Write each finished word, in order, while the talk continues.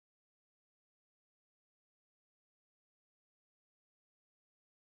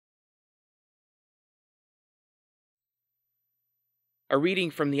A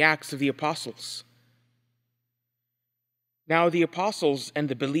reading from the Acts of the Apostles. Now the apostles and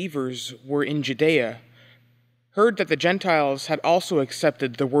the believers were in Judea, heard that the Gentiles had also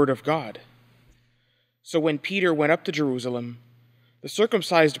accepted the word of God. So when Peter went up to Jerusalem, the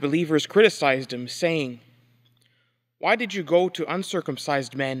circumcised believers criticized him, saying, "Why did you go to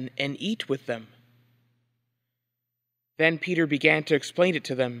uncircumcised men and eat with them?" Then Peter began to explain it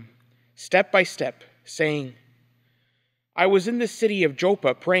to them, step by step, saying, "I was in the city of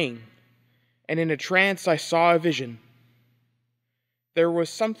Joppa praying, and in a trance I saw a vision. There was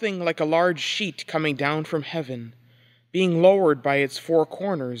something like a large sheet coming down from heaven, being lowered by its four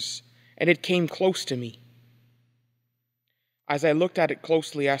corners, and it came close to me. As I looked at it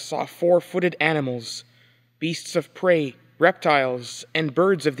closely, I saw four-footed animals, beasts of prey, reptiles, and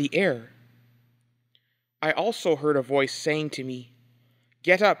birds of the air. I also heard a voice saying to me,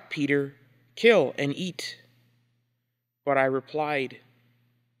 'Get up, Peter, kill and eat.' But I replied,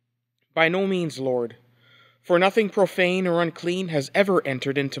 'By no means, Lord, for nothing profane or unclean has ever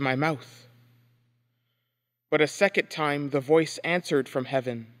entered into my mouth.' But a second time the voice answered from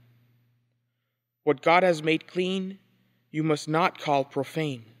heaven, 'What God has made clean, you must not call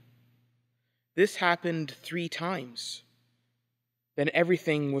profane.' This happened 3 times. Then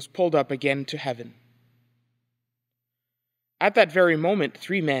everything was pulled up again to heaven. At that very moment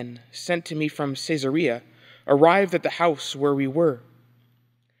 3 men, sent to me from Caesarea, arrived at the house where we were.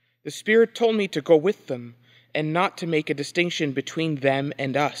 The Spirit told me to go with them, and not to make a distinction between them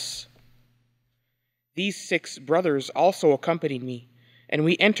and us. These 6 brothers also accompanied me, and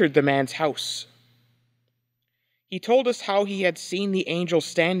we entered the man's house. He told us how he had seen the angel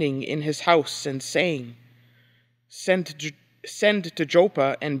standing in his house and saying, 'Send to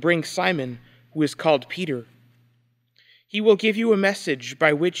Joppa and bring Simon, who is called Peter. He will give you a message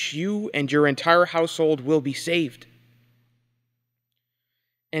by which you and your entire household will be saved.'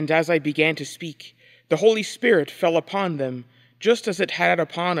 And as I began to speak, the Holy Spirit fell upon them, just as it had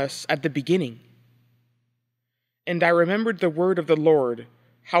upon us at the beginning. And I remembered the word of the Lord,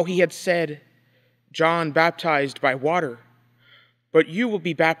 how he had said, 'John baptized by water, but you will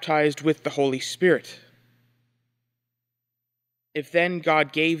be baptized with the Holy Spirit.' If then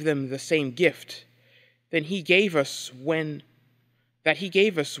God gave them the same gift, then he gave us when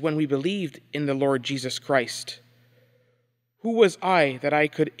we believed in the Lord Jesus Christ. Who was I that I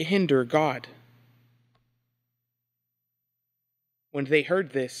could hinder God?" When they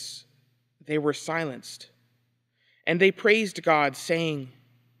heard this, they were silenced, and they praised God, saying,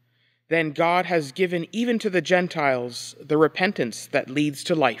 "Then God has given even to the Gentiles the repentance that leads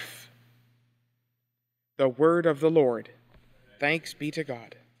to life." The word of the Lord. Thanks be to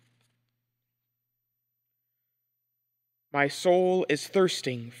God. My soul is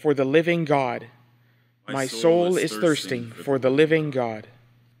thirsting for the living God. My soul is thirsting for the living God.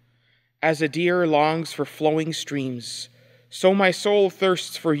 As a deer longs for flowing streams, so my soul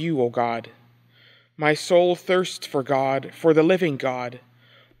thirsts for you, O God. My soul thirsts for God, for the living God.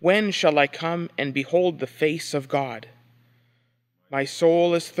 When shall I come and behold the face of God? My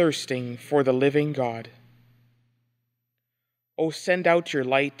soul is thirsting for the living God. O send out your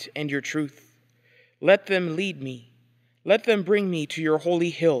light and your truth. Let them lead me. Let them bring me to your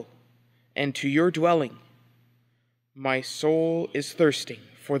holy hill and to your dwelling. My soul is thirsting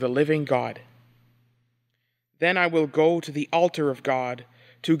for the living God. Then I will go to the altar of God,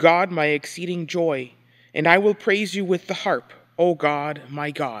 to God my exceeding joy, and I will praise you with the harp, O God, my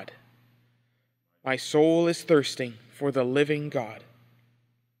God. My soul is thirsting for the living God.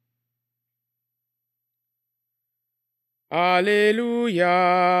 Alleluia,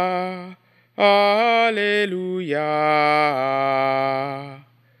 alleluia,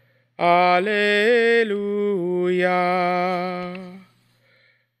 alleluia,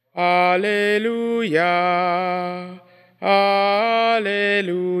 alleluia, alleluia,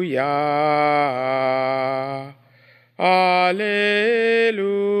 alleluia.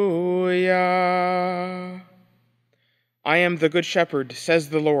 I am the good shepherd, says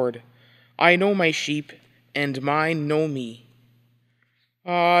the Lord. I know my sheep, and mine know me.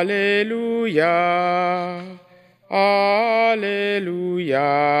 Alleluia, alleluia,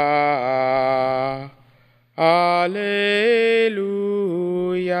 alleluia.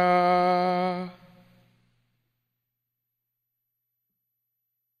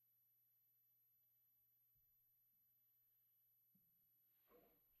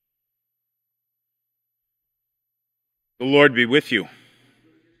 The Lord be with you.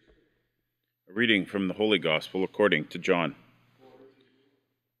 A reading from the Holy Gospel according to John.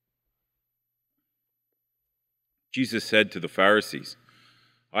 Jesus said to the Pharisees,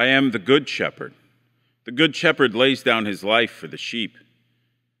 "I am the good shepherd. The The good shepherd lays down his life for the sheep.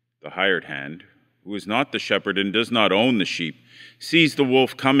 The hired hand, who is not the shepherd and does not own the sheep, sees the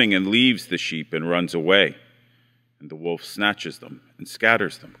wolf coming and leaves the sheep and runs away, and the wolf snatches them and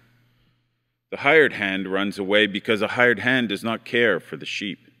scatters them. The hired hand runs away because a hired hand does not care for the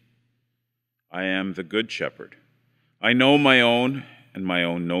sheep. I am the good shepherd. I know my own, and my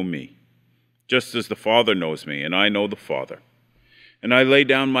own know me, just as the Father knows me, and I know the Father. And I lay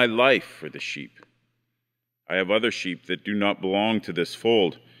down my life for the sheep. I have other sheep that do not belong to this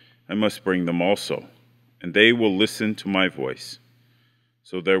fold. I must bring them also, and they will listen to my voice.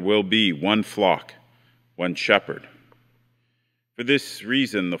 So there will be one flock, one shepherd. For this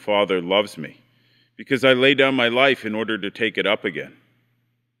reason the Father loves me, because I lay down my life in order to take it up again.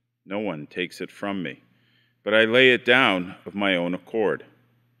 No one takes it from me, but I lay it down of my own accord.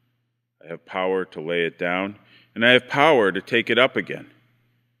 I have power to lay it down, and I have power to take it up again.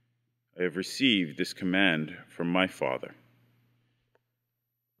 I have received this command from my Father.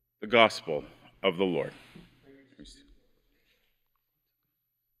 The Gospel of the Lord.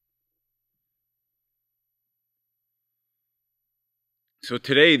 So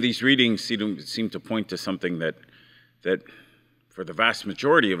today, these readings seem to point to something that for the vast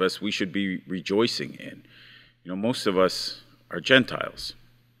majority of us, we should be rejoicing in. You know, most of us are Gentiles.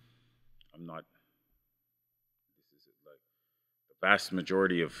 The vast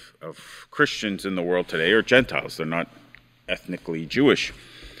majority of Christians in the world today are Gentiles. They're not ethnically Jewish.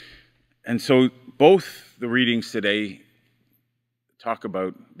 And so both the readings today talk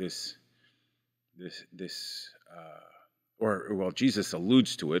about Jesus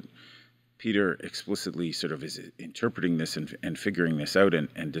alludes to it. Peter explicitly sort of is interpreting this and figuring this out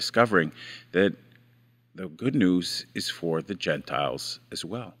and discovering that the good news is for the Gentiles as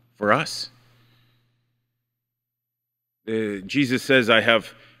well, for us. Jesus says, I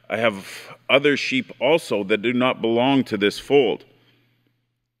have other sheep also that do not belong to this fold.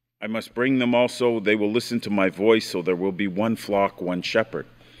 I must bring them also. They will listen to my voice, so there will be one flock, one shepherd.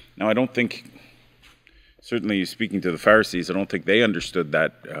 Now, I don't think, certainly speaking to the Pharisees, I don't think they understood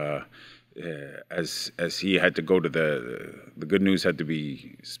that as he had to go to the good news had to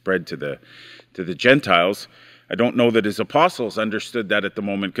be spread to the Gentiles. I don't know that his apostles understood that at the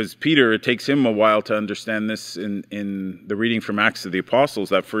moment, because Peter, it takes him a while to understand this in the reading from Acts of the Apostles,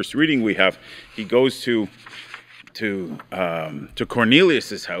 that first reading we have. He goes to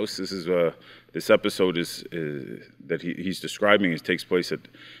Cornelius's house. This episode is that he's describing. It takes place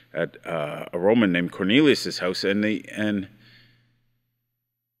at a Roman named Cornelius's house, and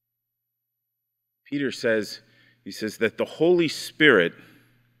Peter says that the Holy Spirit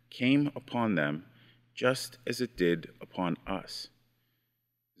came upon them just as it did upon us.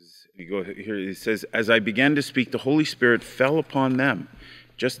 He says, as I began to speak, the Holy Spirit fell upon them,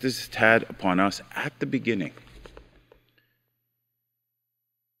 just as it had upon us at the beginning.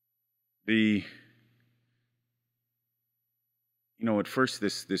 At first,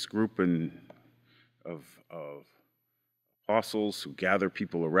 this group of apostles who gather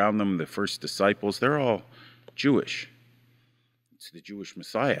people around them, the first disciples, they're all Jewish. It's the Jewish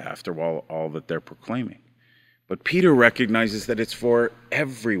Messiah, after all that they're proclaiming. But Peter recognizes that it's for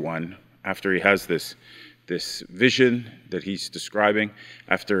everyone after he has this vision that he's describing,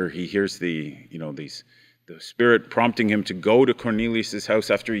 after he hears the Spirit prompting him to go to Cornelius' house,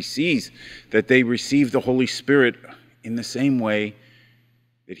 after he sees that they receive the Holy Spirit in the same way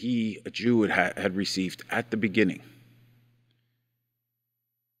that he, a Jew, had received at the beginning.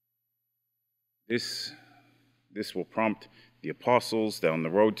 This will prompt the apostles down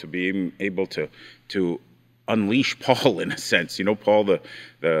the road to be able to unleash Paul, in a sense. Paul, the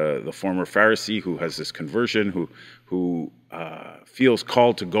former Pharisee who has this conversion, who feels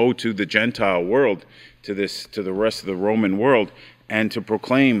called to go to the Gentile world, to the rest of the Roman world, and to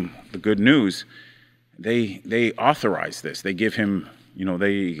proclaim the good news. They authorize this. They give him,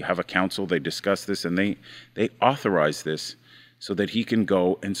 they have a council, they discuss this, and they authorize this so that he can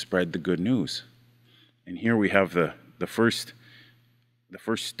go and spread the good news. And here we have the first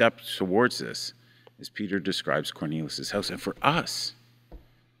step towards this, as Peter describes Cornelius' house. And for us,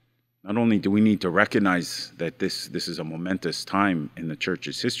 not only do we need to recognize that this is a momentous time in the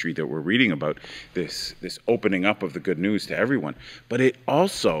church's history that we're reading about, this opening up of the good news to everyone, but it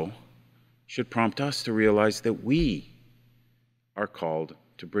also should prompt us to realize that we are called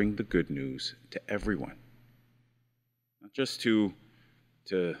to bring the good news to everyone. Not just to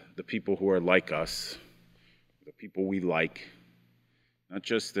the people who are like us, the people we like, not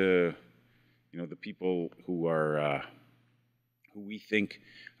just the people who are who we think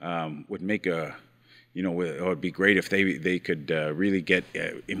would make a you know, it would be great if they could really get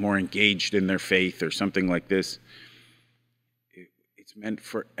more engaged in their faith or something like this. It's meant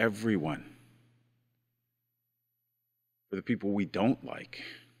for everyone. For the people we don't like,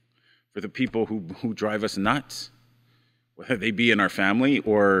 for the people who drive us nuts, whether they be in our family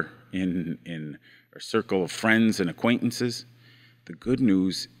or in our circle of friends and acquaintances. The good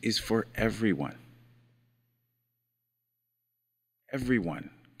news is for everyone. Everyone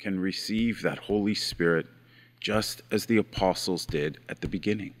can receive that Holy Spirit just as the apostles did at the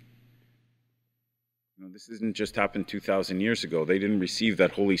beginning. You know, this didn't just happen 2,000 years ago. They didn't receive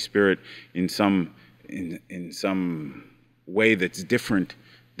that Holy Spirit in some way that's different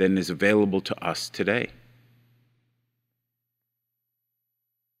than is available to us today.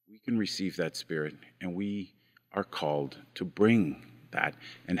 We can receive that Spirit, and we are called to bring that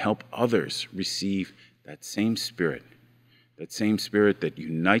and help others receive that same Spirit that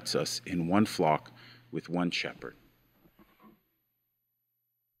unites us in one flock with one shepherd.